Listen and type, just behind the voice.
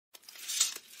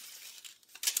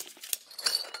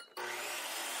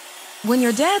When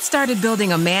your dad started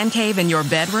building a man cave in your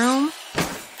bedroom,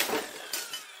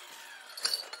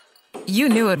 you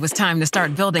knew it was time to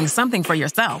start building something for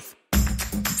yourself.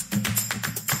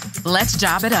 Let's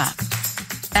job it up.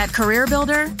 At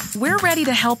CareerBuilder, we're ready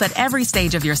to help at every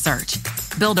stage of your search.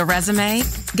 Build a resume,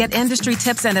 get industry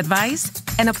tips and advice,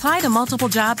 and apply to multiple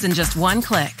jobs in just one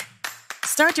click.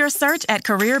 Start your search at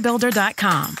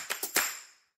CareerBuilder.com.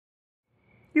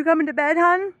 You coming to bed,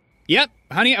 hon? Yep,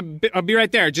 honey, I'll be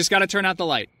right there. Just gotta turn out the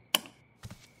light.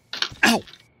 Ow!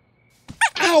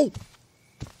 Ow!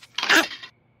 Ow!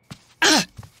 Ah!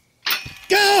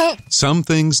 Go! Some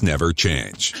things never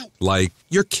change. Like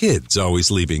your kids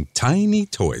always leaving tiny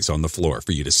toys on the floor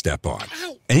for you to step on.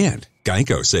 And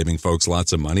Geico saving folks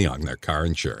lots of money on their car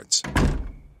insurance.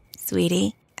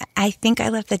 Sweetie, I think I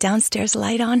left the downstairs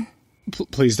light on.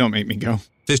 Please don't make me go.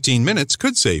 15 minutes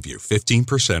could save you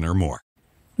 15% or more.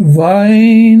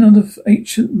 Wine of the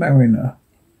Ancient Mariner,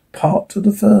 part of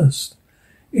the first.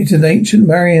 It's an ancient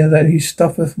mariner that he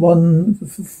stuffeth one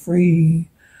for free,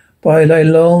 by thy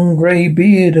long grey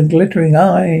beard and glittering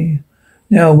eye.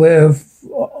 Now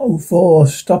wherefore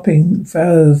stopping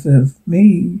fares of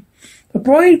me? The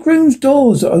bridegroom's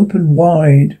doors are open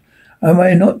wide. Am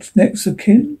I not next of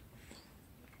kin?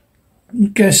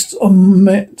 Guests are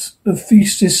met, the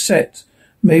feast is set.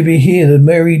 Maybe hear the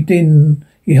merry din.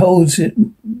 He holds it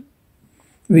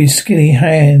with his skinny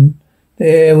hand.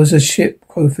 There was a ship,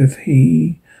 quoth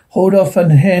he. Hold off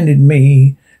and handed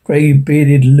me,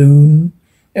 grey-bearded loon.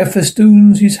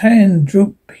 Festoons his hand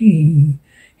droop he.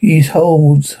 He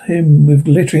holds him with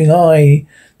glittering eye.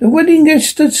 The wedding guest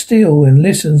stood still and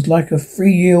listens like a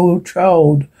 3-year-old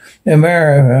child. The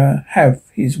mariner have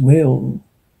his will.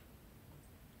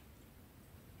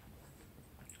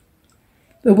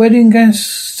 The wedding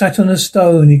guest sat on a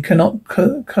stone. He cannot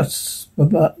cuss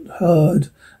but heard.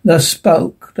 Thus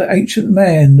spoke the ancient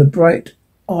man, the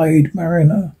bright-eyed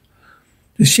mariner.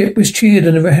 The ship was cheered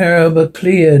and the harbour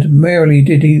cleared. Merrily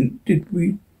did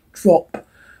we drop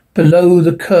below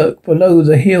the kirk, below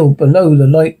the hill, below the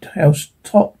lighthouse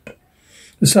top.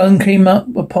 The sun came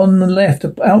up upon the left,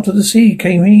 out of the sea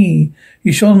came he.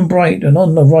 He shone bright, and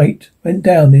on the right went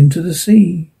down into the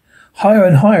sea. Higher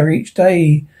and higher each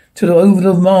day, till over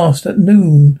the mast at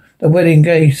noon, the wedding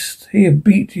guest here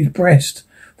beat his breast,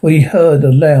 for he heard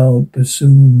a loud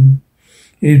bassoon.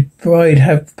 His bride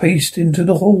have paced into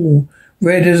the hall,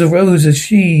 red as a rose as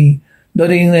she,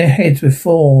 nodding their heads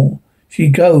before she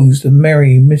goes, the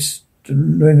merry minstrelsy.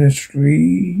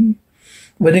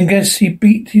 Wedding guest he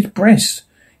beat his breast,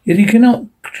 yet he cannot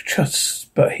trust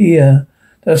but hear.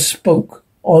 Thus spoke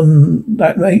on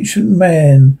that ancient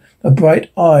man, the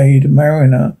bright-eyed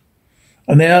mariner.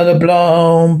 And now the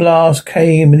blast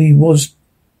came, and he was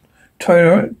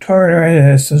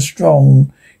tyrannous and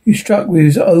strong. He struck with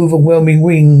his overwhelming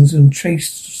wings and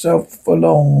chased himself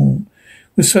along,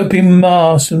 with soaping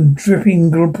mast and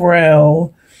dripping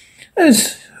brow,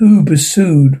 as who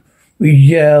pursued with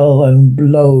yell and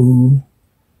blow.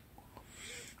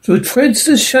 So treads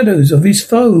the shadows of his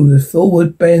foe, the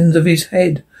forward bends of his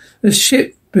head. The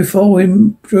ship before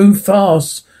him drew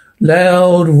fast,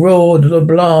 loud roared the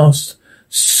blast.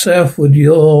 Southward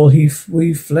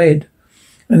we fled,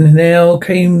 and now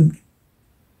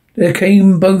there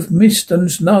came both mist and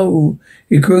snow.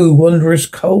 It grew wondrous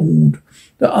cold.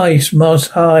 The ice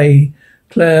mast high,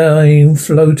 climb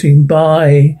floating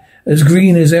by, as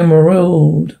green as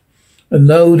emerald. And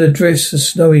lo, the drifts of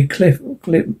snowy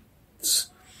cliffs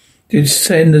did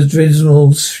send a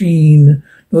dismal sheen.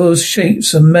 Those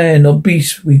shapes of man or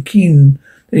beast we ken.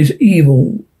 There's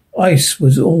evil ice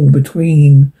was all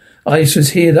between. Ice was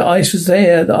here, the ice was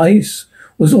there, the ice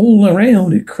was all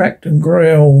around. It cracked and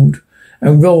growled,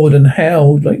 and roared and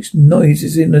howled like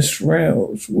noises in a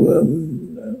shroud.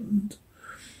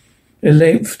 It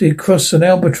length did cross an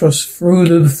albatross, through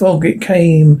the fog it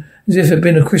came, as if it had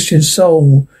been a Christian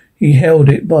soul. He held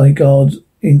it by God,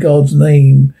 in God's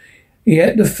name. He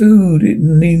ate the food it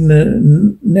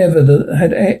never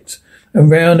had ate, and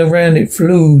round it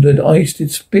flew. The ice did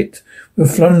spit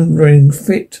with thundering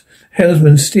fit.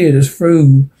 Helmsman steered us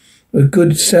through. A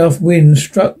good south wind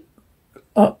sprung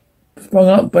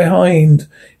up behind.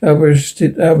 Albatross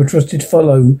did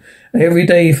follow. Every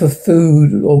day for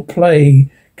food or play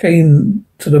came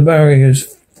to the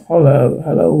barriers.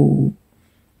 Hello.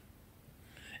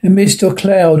 In mist or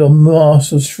cloud or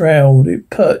mast or shroud, it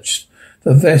perched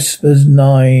for vespers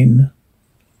 9.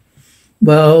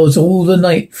 Wells all the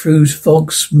night through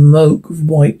fog smoke of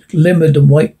white, glimmered the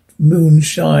white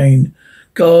moonshine.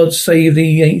 God save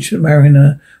thee, ancient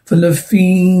mariner, from the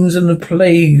fiends and the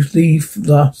plagues thee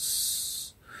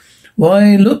thus.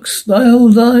 Why look'st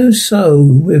thou so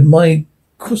with my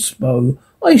crossbow,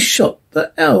 I shot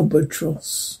the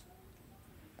albatross.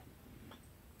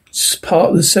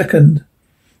 Part the second.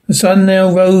 The sun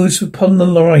now rose upon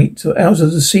the right. Out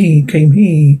of the sea came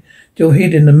he, still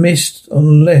hid in the mist on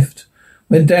the left.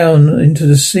 Went down into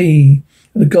the sea.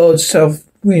 The god's south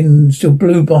wind still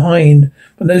blew behind,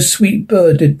 but no sweet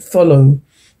bird did follow,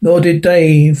 nor did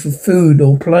they for food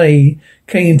or play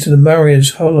came to the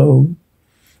Maria's hollow.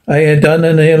 I had done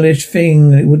an hellish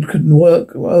thing, it couldn't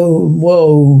work, oh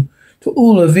woe. To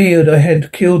all revealed I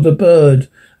had killed the bird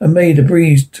and made a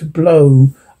breeze to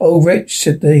blow. Oh wretch,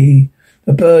 said they,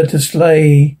 the bird to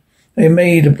slay, they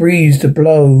made a breeze to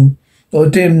blow. Nor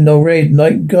dim nor red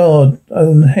like God's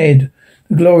own head,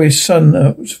 the glorious sun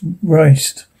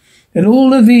uprist. And all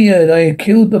revered I had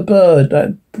killed the bird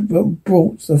that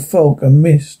brought the fog and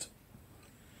mist.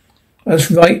 That's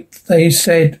right, they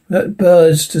said, that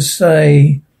birds to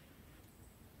slay,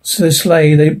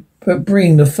 they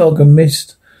bring the fog and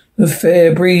mist. The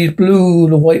fair breeze blew,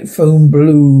 the white foam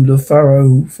blew, the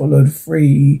furrow followed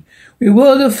free. We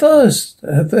were the first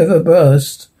that have ever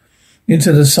burst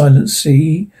into the silent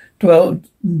sea.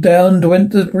 Down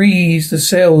went the breeze, the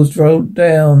sails rolled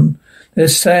down. They're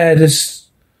sad as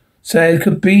sad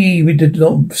could be. We did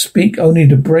not speak, only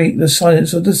to break the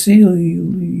silence of the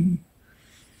sea.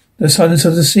 The silence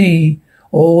of the sea,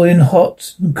 all in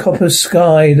hot and copper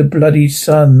sky, the bloody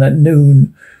sun at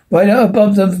noon. Right out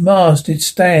above the mast did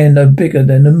stand, no bigger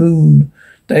than the moon.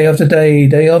 Day after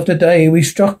day, we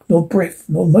struck nor breath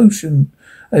nor motion,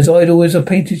 as idle as a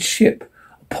painted ship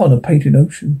upon a painted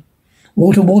ocean.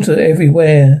 Water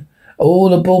everywhere, all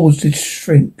the balls did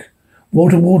shrink.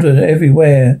 Water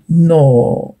everywhere,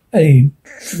 nor any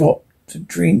drop to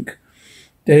drink.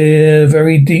 There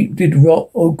very deep did rot,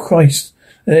 O Christ,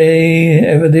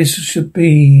 ever this should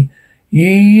be.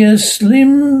 Ye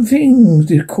slim things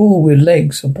did crawl with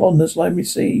legs upon the slimy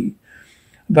sea.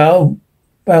 About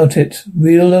it,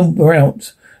 reel and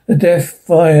rout, the death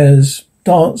fires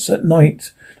dance at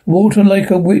night. Water like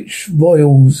a witch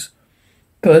roils,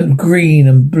 burnt green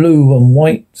and blue and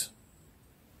white.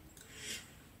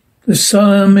 The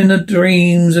sun in the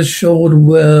dreams assured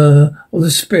were of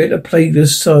the spirit that plagued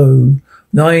us so.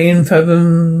 9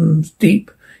 fathoms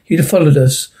deep he'd followed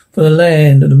us from the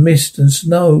land of the mist and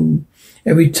snow.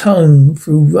 Every tongue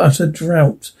through utter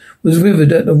drought was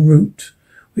withered at the root.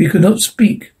 We could not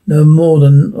speak no more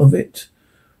than of it.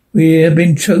 We had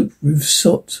been choked with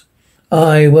soot.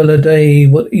 Aye, well a day,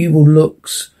 what evil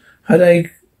looks had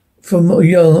I from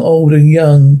old and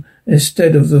young,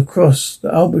 instead of the cross,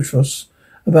 the albatross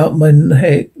about my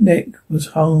neck was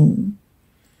hung.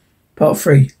 Part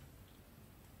 3.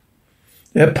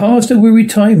 They had passed a weary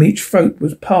time, each throat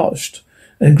was parched,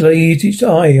 and glazed each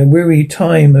eye, a weary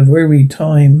time.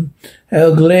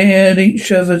 How glared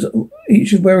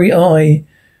each weary eye,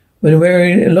 when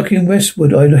weary looking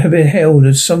westward I have beheld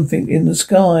as something in the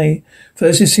sky.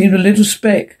 First it seemed a little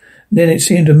speck, then it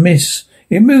seemed a mist.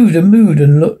 It moved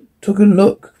and took a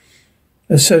look,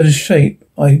 a certain shape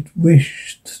I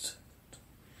wished.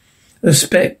 A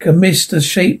speck, a mist, a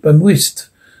shape, and whist.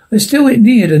 And still it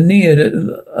neared and neared.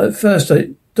 At first I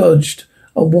dodged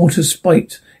a water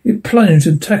spite. It plunged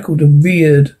and tackled and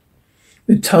reared,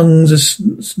 with tongues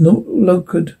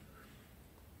loquid,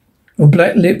 or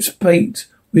black lips baked.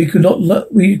 We could not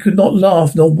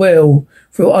laugh nor wail,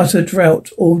 for utter drought,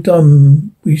 all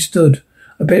dumb we stood.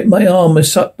 I bent my arm and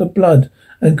sucked the blood,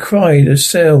 and cried, a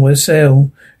sail,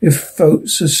 if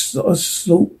throats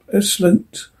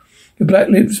asloot. The black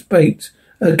lips baked,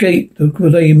 agape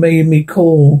they made me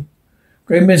call.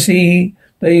 Grimacey,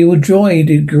 they with joy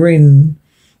did grin.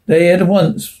 They at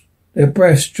once their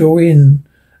breaths draw in,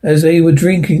 as they were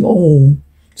drinking all.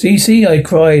 See, I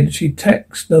cried, she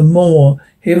tacks no more.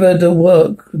 Hither the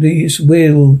work this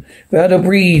will. Without a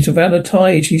breeze, without a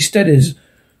tide, she steadies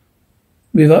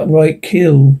with upright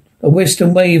keel. A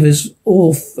western wave is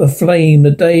all aflame.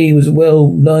 The day was well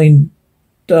nigh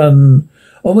done.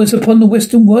 Almost upon the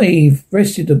western wave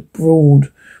rested a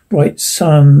broad, bright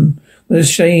sun. The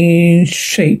strange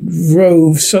shape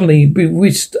rove sully,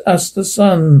 bewitched us the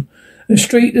sun. And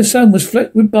straight the sun was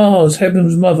flecked with bars.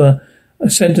 Heaven's mother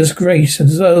sent us grace,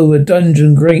 as though a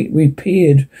dungeon great we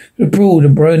peered the broad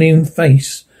and burning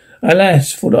face.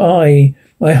 Alas, thought I,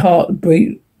 my heart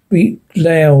beat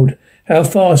loud. How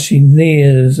fast she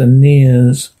nears and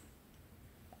nears.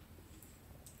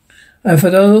 And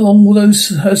for all those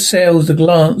her sails to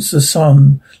glance the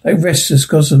sun, like restless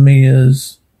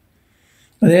gossameres.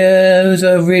 And there's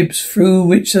her ribs through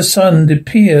which the sun did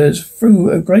peer as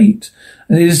through a grate.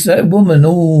 And is that woman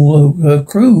all her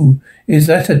crew? Is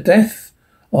that a death?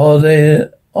 Are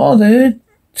there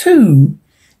two?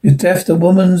 With death, that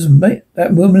woman's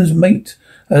mate.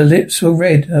 Her lips were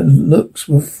red, her looks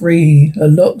were free, her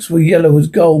locks were yellow as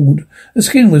gold, her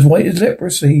skin was white as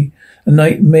leprosy. A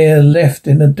nightmare left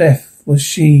in her death was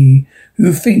she,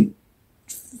 who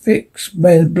fixed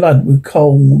men's blood with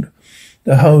cold.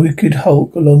 The wicked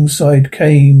Hulk alongside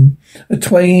came. The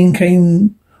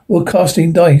twain were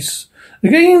casting dice. The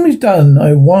game is done.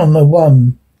 I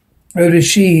won. Oh, does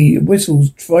she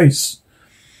whistles twice.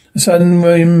 The sun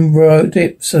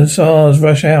dips and stars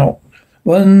rush out.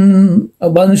 One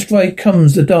strike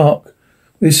comes the dark.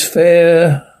 With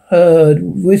fair heard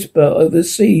whisper over the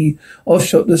sea. Off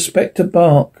shot the spectre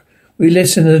bark. We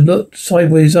listened and looked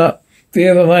sideways up.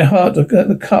 Fear of my heart at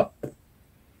the cup.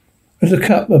 As the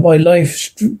cup of my life's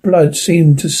blood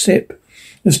seemed to sip.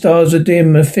 The stars are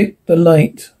dim and thick the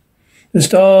light. The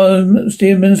star's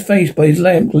demon's face by his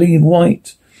lamp gleamed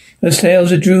white. The sails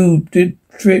did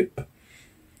drip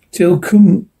till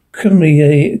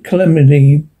calamity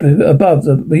above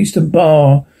the eastern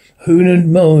bar. Hoon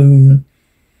and moon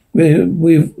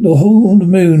with the whole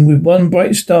moon with one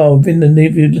bright star within the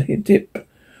livid dip.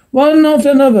 One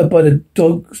after another by the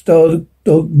dog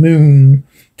moon,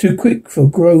 too quick for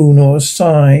groan or a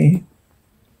sigh.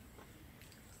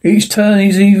 Each turn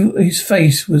his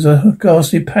face was a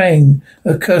ghastly pang,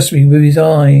 cursed me with his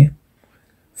eye.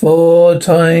 4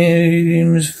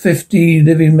 times 50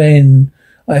 living men,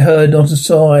 I heard not a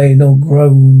sigh nor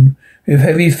groan. With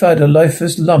heavy thud, a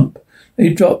lifeless lump,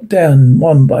 they dropped down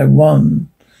one by one.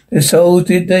 Their souls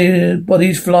did their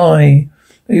bodies fly.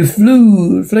 They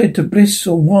fled to bliss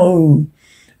or woe.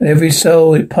 And every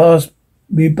soul it passed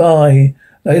me by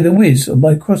lay the whiz of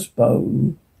my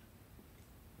crossbow.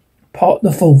 Part the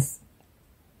 4th.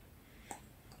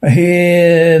 I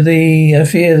fear thee,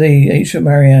 ancient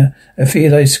Maria. I fear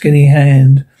thy skinny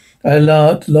hand. Thy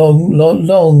lark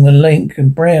long and lank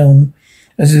and brown,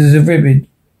 as is the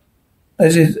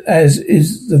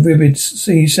ribbed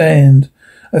sea sand.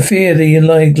 I fear thee in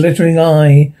thy glittering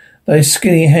eye, thy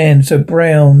skinny hand so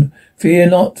brown. Fear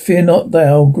not,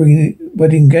 thou green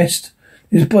wedding guest.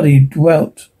 His body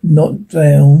dwelt not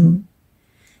down.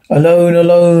 Alone,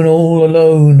 all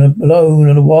alone on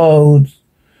the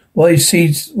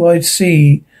wide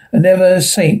sea, and never a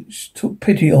saint took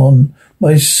pity on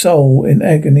my soul in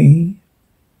agony.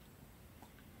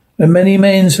 And many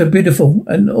men so beautiful,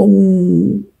 and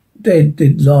all dead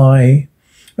did lie.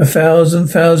 1,000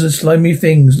 slimy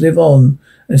things live on,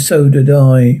 and so did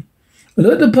I. I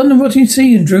looked upon the rotting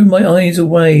sea and drew my eyes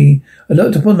away. I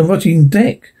looked upon the rotting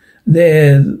deck,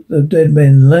 there the dead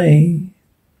men lay.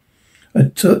 I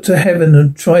took to heaven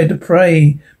and tried to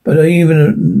pray, but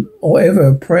ever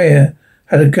a prayer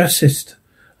had a gusist.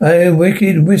 A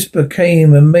wicked whisper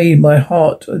came and made my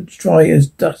heart dry as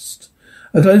dust.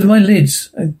 I closed my lids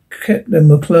and kept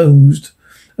them closed.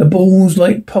 The balls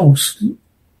like pulse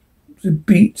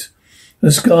beat.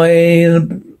 The sky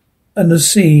and the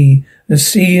sea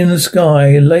and the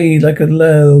sky lay like a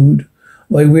load.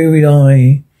 My wearied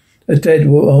eye. The dead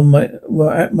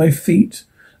were at my feet.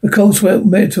 The cold sweat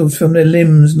metals from their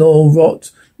limbs, nor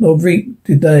rot, nor reek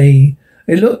did they.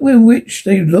 They looked with which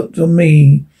they looked on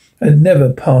me, and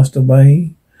never passed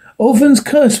away. Orphans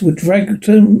curse would drag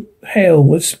to hell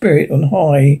with spirit on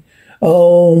high.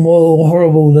 Oh, more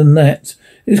horrible than that.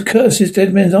 His curse is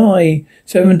dead men's eye.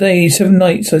 7 days, 7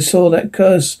 nights I saw that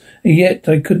curse, and yet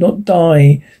I could not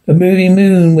die. The moving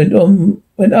moon went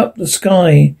up the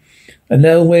sky, and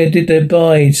now where did they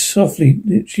bide?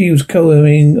 Softly she was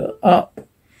coming up,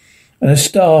 and a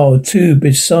star or two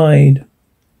beside.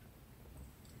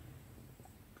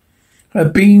 Her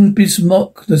beams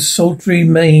besmock the sultry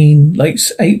main, like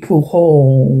April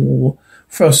hoar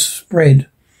frost spread.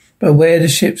 But where the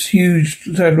ship's huge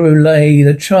shadow lay,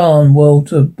 the charm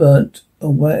welter burnt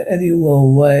away.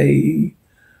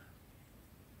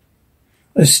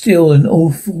 A still and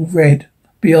awful red.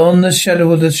 Beyond the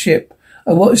shadow of the ship,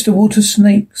 I watched the water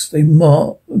snakes. They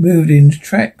moved in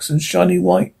tracks and shiny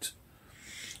white.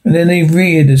 And then they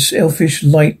reared as elfish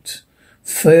light.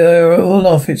 Fire all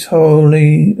off its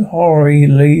hoary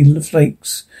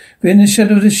flakes. Within the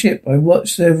shadow of the ship, I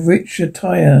watched their rich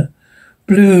attire.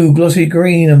 Blue, glossy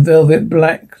green, and velvet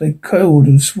black, they coiled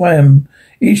and swam.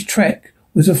 Each track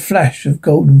was a flash of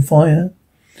golden fire.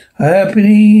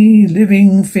 Happily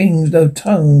living things, no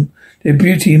tongue their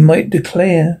beauty might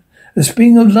declare. A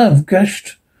spring of love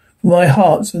gushed from my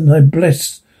heart, and I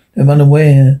blessed them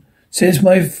unaware. Says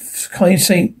my kind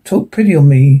saint took pity on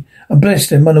me, and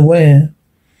blessed them unaware.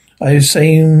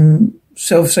 Same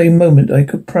moment I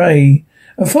could pray,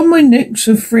 and from my neck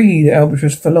so free the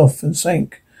albatross fell off and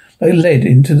sank. They led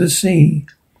into the sea.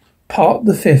 Part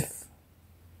the 5th.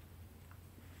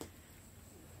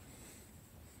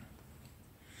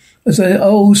 As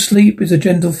sleep is a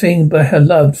gentle thing, by her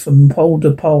loved from pole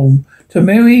to pole. To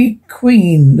Mary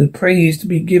Queen, the praise to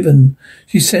be given.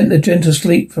 She sent the gentle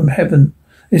sleep from heaven.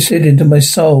 It slid into my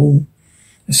soul.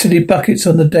 The silly buckets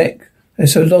on the deck, they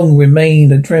so long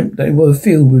remained. I dreamt they were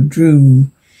filled with dew.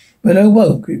 When I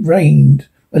woke, it rained.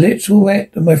 My lips were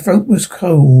wet and my throat was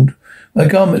cold. My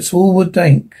garments all were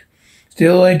dank.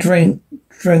 Still I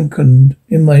drankened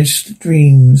in my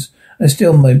dreams, and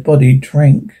still my body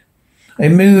drank. I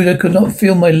moved, I could not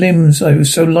feel my limbs, I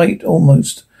was so light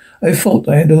almost. I thought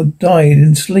I had died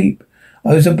in sleep.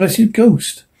 I was a blessed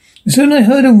ghost. And soon I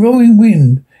heard a roaring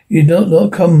wind. It did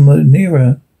not come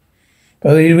nearer.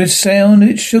 But with sound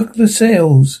it shook the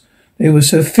sails. They were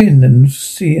so thin and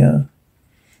sere.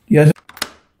 Yet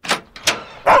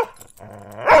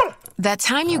That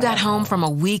time you got home from a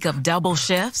week of double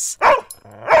shifts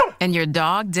and your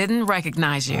dog didn't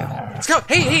recognize you. Scout,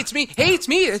 hey, it's me.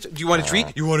 Do you want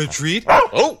a treat?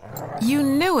 Oh! You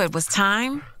knew it was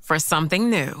time for something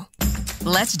new.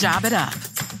 Let's job it up.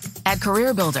 At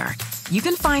CareerBuilder, you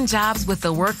can find jobs with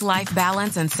the work-life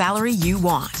balance and salary you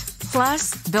want.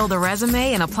 Plus, build a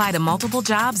resume and apply to multiple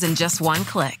jobs in just one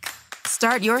click.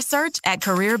 Start your search at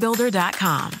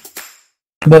CareerBuilder.com.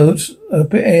 boats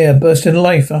of air burst into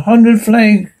life. 100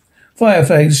 fire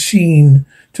flags sheen.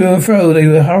 To and fro they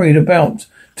were hurried about.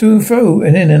 To and fro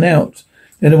and in and out.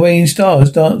 Then the waning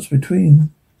stars danced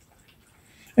between.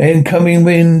 An incoming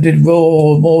wind did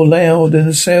roar more loud, and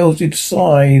the sails did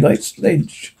sigh like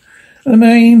sledge. And the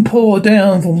rain poured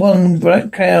down from one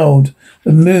black cloud.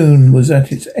 The moon was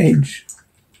at its edge.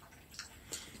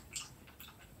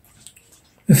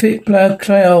 The thick black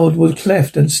cloud was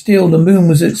cleft, and still the moon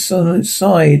was on its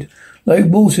side. Like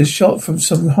water shot from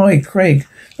some high crag,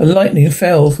 the lightning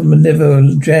fell from a never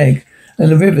jag,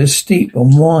 and the river steep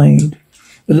and wide.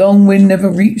 The long wind never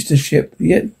reached the ship,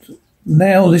 yet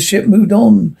now the ship moved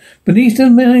on. Beneath the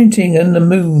mountain and the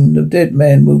moon, the dead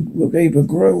man gave a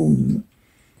groan.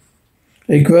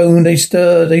 They groaned, they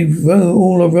stirred, they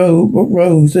all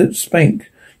arose that spank,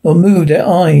 nor moved their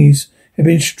eyes. It had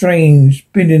been strange,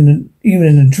 even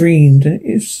in a dream, to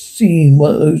have seen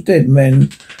one of those dead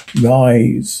men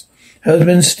rise.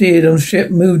 Husband steered on ship,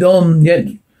 moved on, yet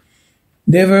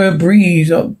never a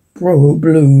breeze up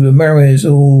blew. The mariners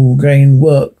all again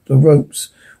worked the ropes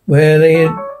where they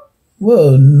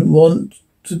were wont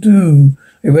to do.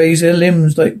 They raised their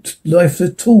limbs like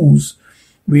lifeless tools.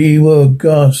 We were a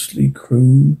ghastly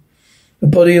crew. The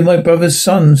body of my brother's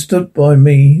son stood by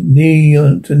me, knee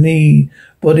to knee.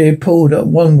 Body had pulled up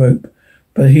one rope,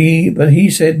 but he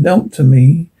said naught to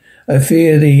me. I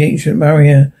fear thee, ancient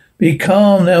mariner. Be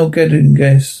calm, thou Geddon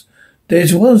guest. There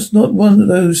was not one of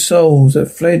those souls that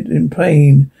fled in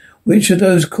pain. Which of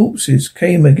those corpses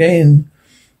came again?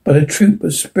 But a troop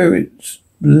of spirits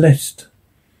blessed.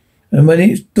 And when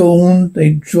it dawned,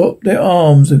 they dropped their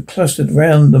arms and clustered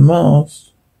round the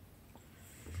mast.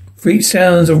 Sweet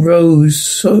sounds arose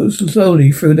so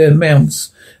slowly through their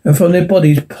mouths, and from their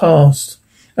bodies passed.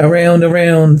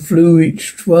 Around flew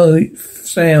each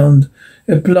sound,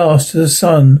 a blast to the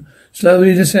sun.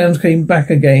 Slowly the sounds came back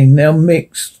again, now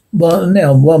mixed,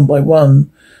 now one by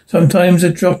one. Sometimes a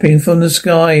dropping from the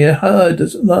sky, I heard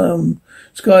the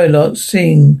skylarks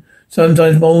sing.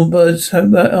 Sometimes more birds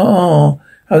how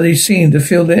they seem to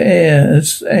fill the air,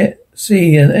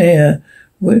 sea and air,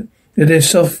 with their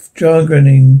soft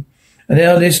jargoning. And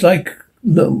now this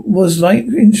was like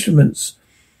instruments,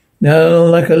 now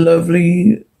like a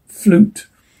lovely flute,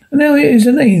 and now it is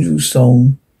an angel's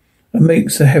song, and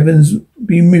makes the heavens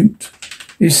be mute.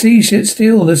 The sea sits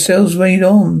still, the sails rain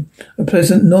on, a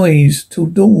pleasant noise till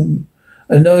dawn,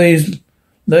 a noise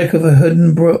like of a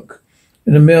hidden brook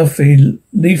in a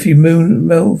leafy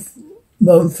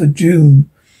month of June,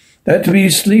 that to be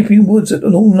sleeping woods at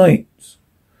all nights,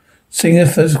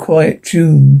 singeth as a quiet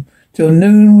tune. Till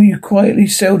noon we quietly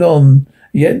sailed on,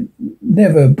 yet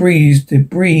never breeze did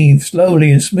breathe. Slowly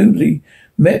and smoothly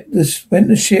went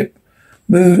the ship,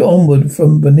 moved onward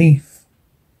from beneath.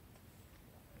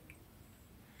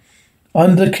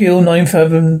 Under keel 9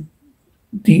 fathom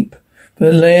deep,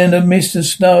 for the land of mist and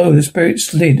snow, the spirit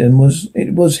slid, and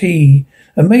it was he,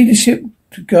 and made the ship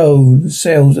to go. The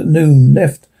sails at noon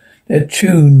left their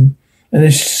tune, and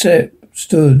the ship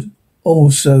stood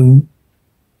also.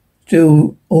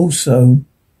 Still also.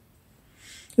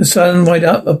 The sun right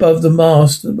up above the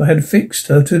mast that had fixed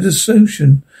her to the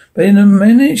ocean, but in a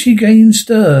minute she gained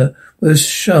stir with a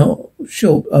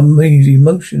short, uneasy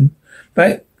motion.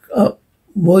 Back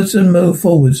upwards and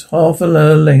forwards, half a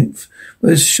her length,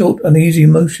 with a short, uneasy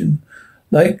motion.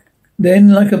 Like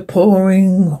a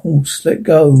pawing horse let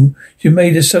go, she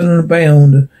made a sudden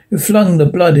bound. It flung the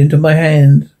blood into my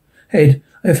head.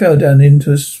 I fell down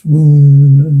into a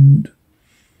swoon. And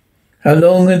how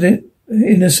long had it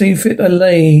in the sea fit I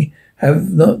lay? I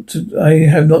have not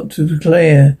to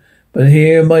declare. But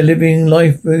here my living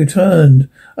life returned.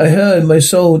 I heard my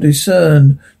soul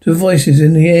discerned two voices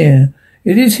in the air.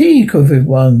 It is he, quoth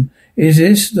one. Is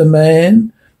this the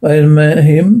man? By the man,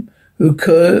 him who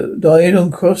died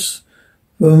on cross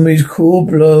from his cruel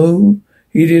blow.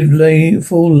 He did lay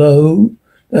full low,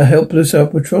 the helpless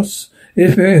albatross.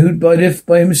 The spirit who bideth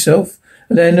by himself,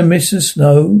 a land of mist and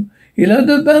snow. He loved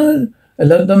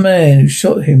the man who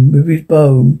shot him with his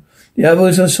bow. The other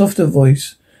was a softer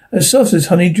voice, as soft as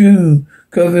honey dew,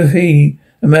 quoth he.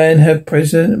 A man have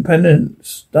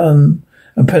penance done,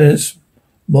 and penance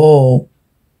more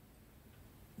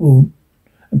will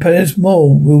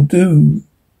do.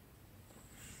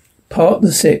 Part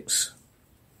the sixth.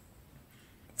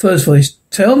 First voice,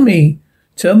 tell me,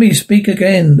 speak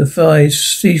again. The five,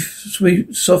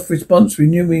 sweet, soft response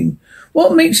renewing.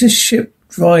 What makes this ship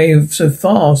drive so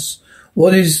fast?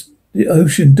 What is the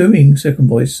ocean doing? Second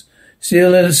voice,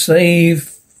 still a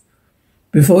slave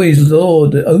before his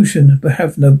lord. The ocean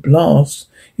have no blast.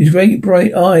 His great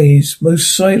bright eyes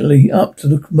most sightly up to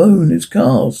the moon is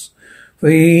cast. For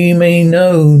he may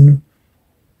known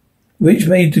which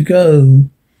way to go.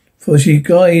 For she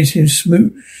guides him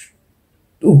smooch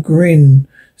or grin.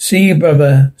 See,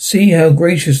 brother, see how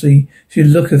graciously she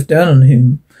looketh down on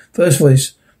him. First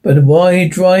voice, but why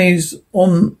drives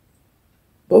on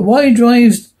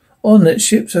that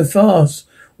ship so fast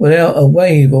without a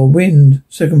wave or wind?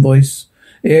 Second voice,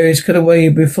 the air is cut away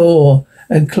before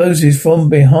and closes from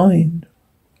behind.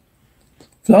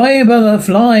 Fly, brother,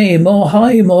 fly, more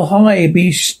high,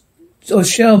 or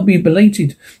shall be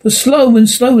belated. For slow and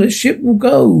slow the ship will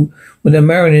go when the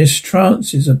mariner's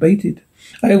trance is abated.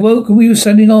 I awoke and we were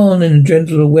sailing on in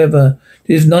gentle weather.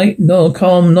 'Tis night, nor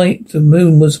calm night, the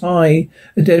moon was high.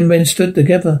 The dead men stood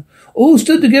together, all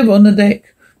stood together on the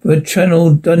deck for a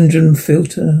channel dungeon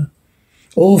filter.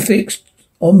 All fixed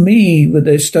on me with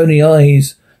their stony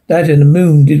eyes, that in the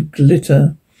moon did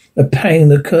glitter. The pang,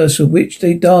 the curse of which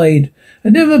they died,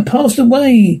 and never passed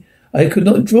away. I could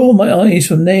not draw my eyes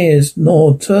from theirs,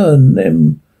 nor turn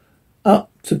them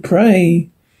up to pray.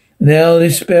 Now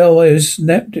this spell I have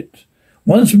snapped it.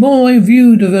 Once more I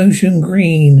viewed the ocean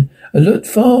green, and looked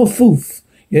far forth,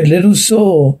 yet little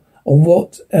saw of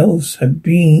what else had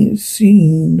been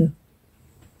seen.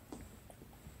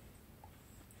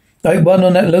 Like one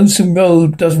on that lonesome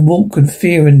road does walk with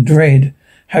fear and dread,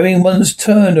 having once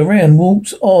turned around,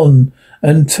 walks on,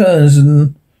 and turns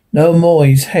no more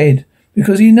his head,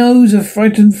 because he knows a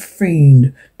frightened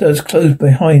fiend does close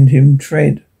behind him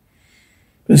tread.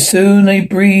 But soon they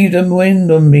breathed a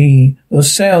wind on me, nor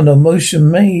sound or motion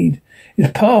made.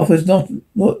 His path was not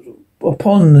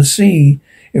upon the sea,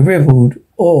 it rippled,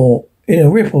 or in a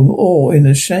ripple, or in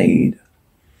the shade.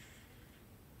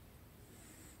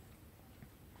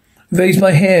 I raised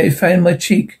my hair, it fanned my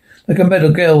cheek, like a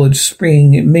meadow girl would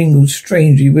spring. It mingled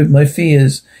strangely with my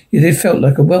fears, yet it felt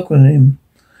like a welcome in him.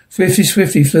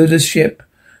 Swiftly flew the ship.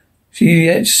 She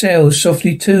yet sailed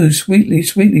softly too,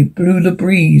 sweetly blew the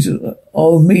breeze.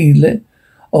 On me let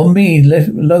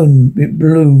alone it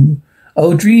blew.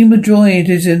 Oh, dream of joy, it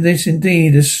is in this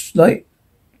indeed, a slight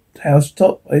house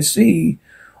top I see.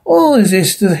 Or is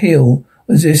this the hill?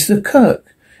 Or is this the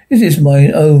kirk? Is this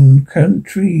mine own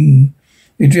country?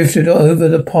 We drifted over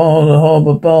the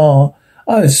harbour bar.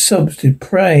 Our sobs did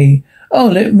pray. Oh,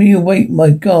 let me awake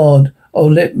my God. Oh,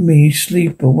 let me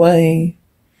sleep away.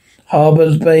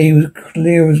 Harbour bay was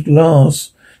clear as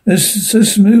glass. So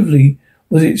smoothly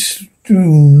was it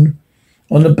strewn.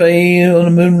 On the bay, on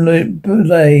the moonlight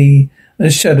lay the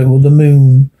shadow of the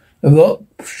moon. The rock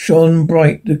shone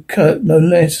bright, the kirk no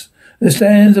less. That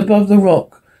stands above the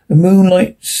rock. The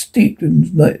moonlight steeped in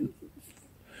night,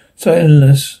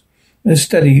 silence. A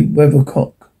steady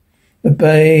weathercock. The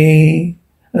bay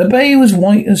was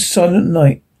white as silent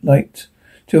night, light,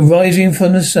 till rising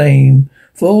from the same,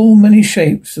 full many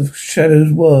shapes of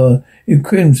shadows were, in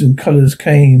crimson colours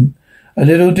came. A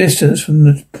little distance from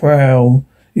the prow,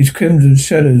 these crimson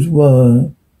shadows were.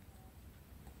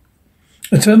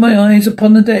 I turned my eyes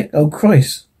upon the deck. Oh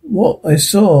Christ, what I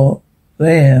saw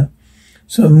there!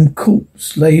 Some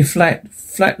corpse lay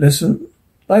lifeless and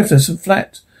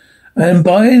flat. And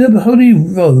by the holy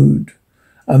road,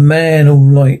 a man all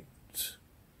light,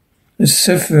 a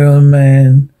Sephiron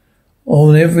man,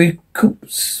 on every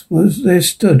corpse there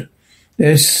stood,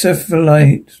 their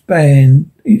Sephirite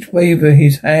band, each wave of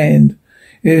his hand.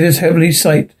 It is heavenly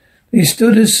sight. They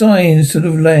stood as signs to the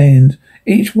land,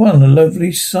 each one a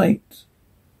lovely sight.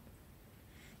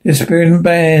 Their spirit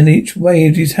band, each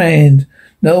waved his hand.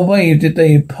 No wave did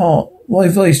they part my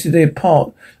voice did they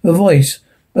part? The voice,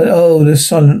 but oh, the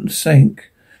silence sank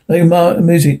like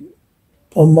music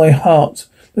on my heart.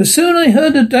 But soon I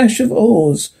heard a dash of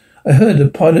oars. I heard the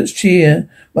pilot's cheer.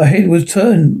 My head was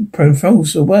turned,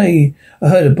 profuse away.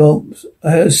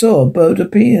 I saw a boat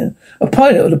appear. A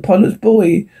pilot or the pilot's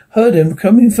boy. Heard him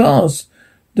coming fast.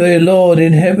 Dear Lord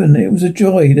in heaven, it was a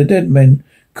joy the dead men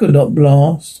could not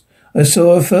blast. I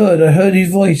saw a third, I heard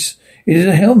his voice. It is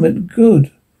a helmet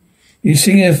good. He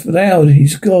singeth loud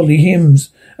his godly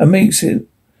hymns, and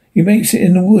he makes it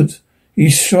in the wood. He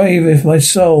straveth my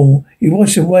soul. He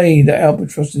wash away the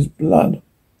albatross's blood.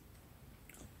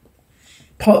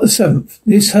 Part the 7th.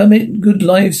 This hermit good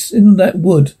lies in that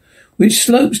wood, which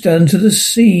slopes down to the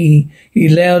sea. He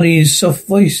loud his soft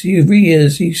voice he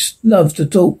rears. He loves to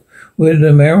talk with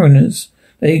the mariners.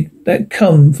 That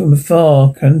come from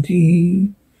afar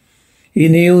country. He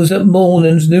kneels at morn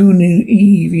and noon and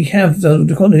eve. He have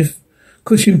the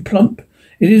cushion plump.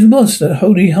 It is moss that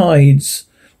wholly hides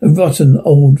a rotten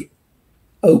old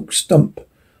oak stump.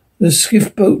 The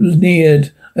skiff boat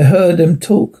neared. I heard them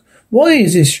talk. Why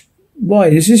is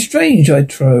this strange, I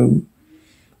trow?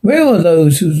 Where are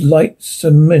those whose lights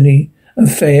so many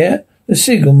and fair? The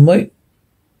signal might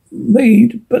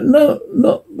made, but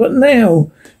but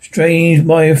now. Strange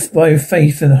by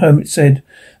faith, and the hermit said,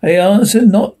 they answered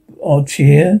not our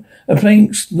cheer. The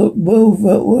planks look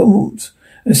well,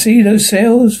 and see those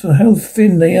sails, for how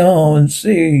thin they are, and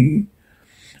see.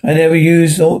 I never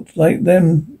used aught like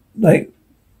to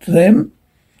them.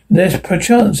 Lest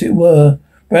perchance it were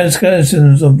brown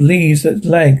skeletons of leaves that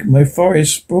lag my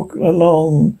forest brook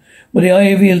along. Where the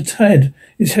ivy head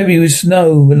is heavy with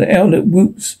snow, and the owlet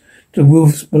whoops the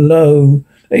wolves below.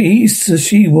 It eats the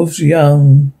she-wolf's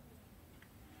young.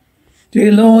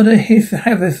 Dear Lord, I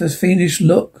haveth a fiendish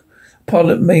look.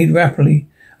 Pilot made rapidly.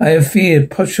 I have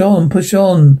feared. Push on,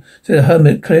 said the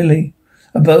hermit clearly.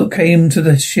 A boat came to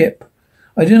the ship.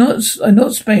 I not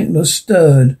spake nor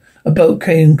stirred. A boat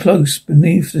came close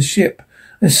beneath the ship.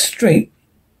 A straight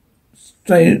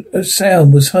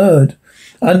sound was heard.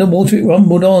 Underwater it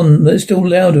rumbled on, but still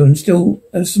louder and still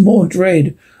as more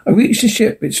dread. I reached the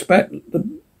ship. It split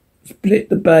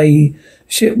the bay. The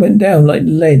ship went down like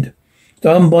lead.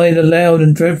 Done by the loud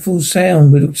and dreadful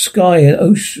sound, with sky and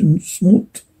ocean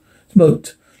smote.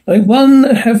 Like one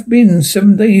that have been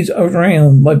 7 days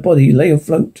around, my body lay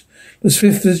afloat. But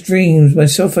swift as dreams,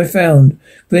 myself I found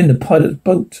within the pilot's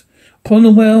boat. Upon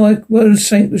the well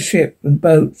sank the ship, and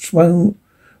boat swung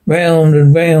round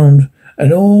and round,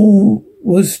 and all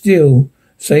was still,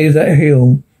 save that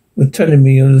hill was telling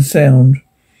me of the sound.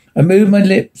 I moved my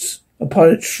lips, a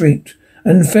pilot shrieked,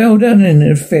 and fell down in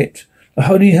a fit. The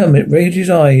holy hermit raised his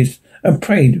eyes and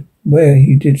prayed where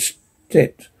he did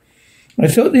sit. I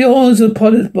felt the oars of the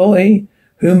pilot's boy,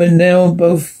 whom and now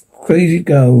both crazy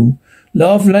go,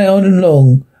 laugh loud and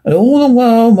long, and all the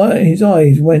while his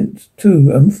eyes went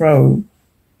to and fro.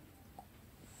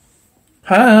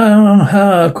 Ha,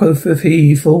 ha, quoth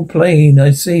he, full plain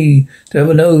I see,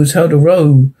 devil knows how to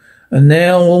row. And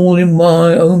now all in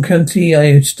my own country I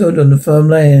had stood on the firm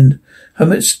land.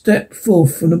 Hermit stepped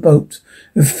forth from the boat,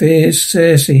 with fear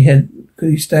scarcely could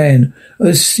he stand. Oh,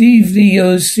 receive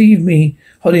me,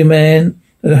 holy man.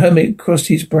 The hermit crossed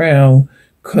his brow.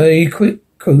 Cry quick,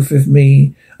 quoth of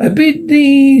me. I bid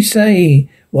thee say,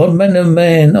 what manner of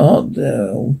man art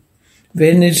thou?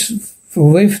 Then this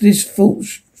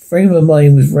false frame of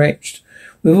mine was wretched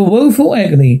with a woeful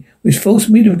agony, which forced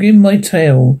me to begin my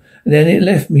tale, and then it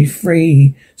left me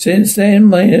free. Since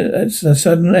then, at a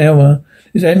sudden hour,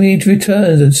 this agony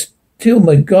returns, and till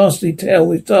my ghastly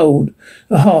tale is told,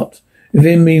 the heart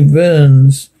within me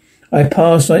burns. I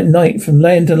pass like night from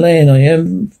land to land. I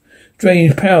am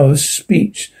strange power of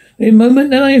speech. The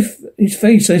moment that his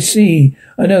face I see,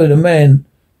 I know the man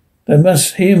that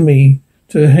must hear me.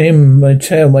 To him my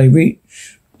tale may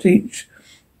teach.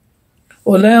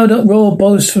 Or loud uproar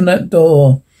boasts from that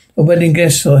door. A wedding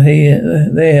guests are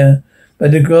there. By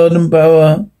the garden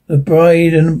bower, the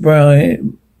bride and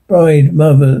bride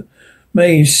mother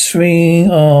may swing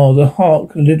the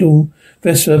hark, the little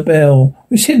vesper bell,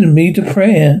 which biddeth me to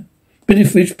prayer.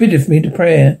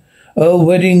 Oh,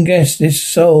 wedding guest, this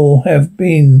soul have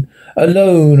been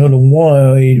alone on a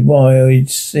wide, wide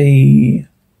sea.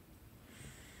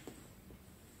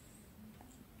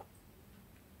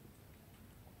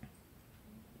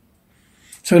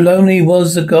 So lonely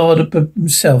was the god of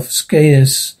himself,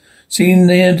 scarce seemed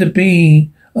there to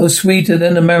be. Oh, sweeter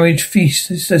than a marriage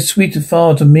feast, it's so sweeter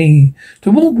far to me,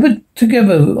 to walk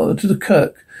together to the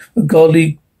kirk, with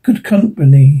godly good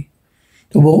company.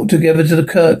 to walk together to the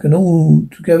kirk and all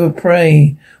together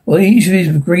pray, while each of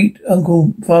his great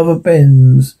uncle Father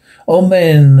bends, old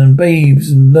men and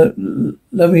babes and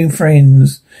loving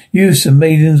friends, youths and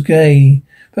maidens gay.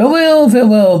 Farewell,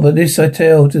 farewell, but this I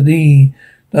tell to thee,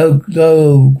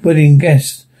 thou wedding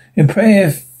guest, in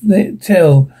prayer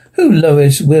tell, who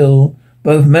lowest will,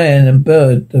 both man and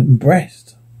bird and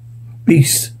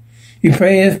beast. He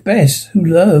prayeth best, who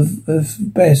loveth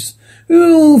best,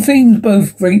 who all things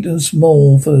both great and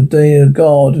small, for the day of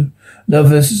God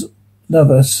love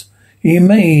us. He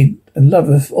made and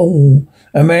loveth all,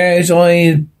 and Mary's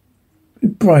eye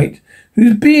bright,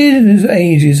 whose beard and his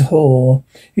age is hoar.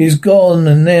 He is gone,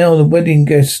 and now the wedding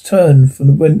guests turn from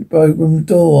the bridegroom's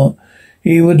door.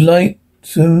 He would like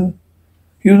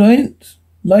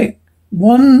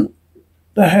one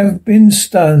that have been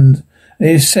stunned, and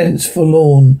his sense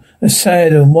forlorn, a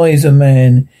sad and wiser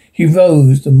man. He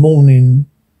rose the morn.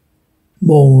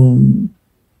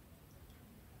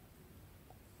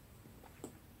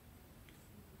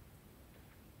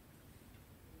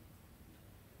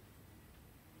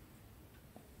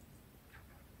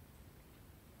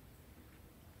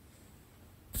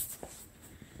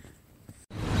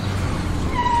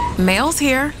 Mail's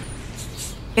here.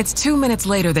 It's 2 minutes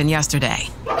later than yesterday.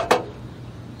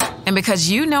 And because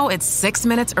you know it's 6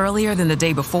 minutes earlier than the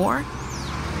day before,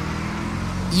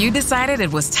 you decided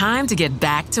it was time to get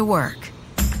back to work.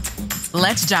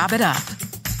 Let's job it up.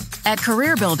 At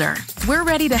CareerBuilder, we're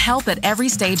ready to help at every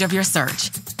stage of your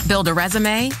search. Build a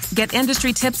resume, get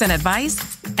industry tips and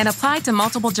advice, and apply to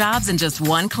multiple jobs in just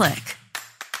one click.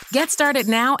 Get started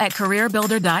now at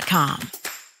CareerBuilder.com.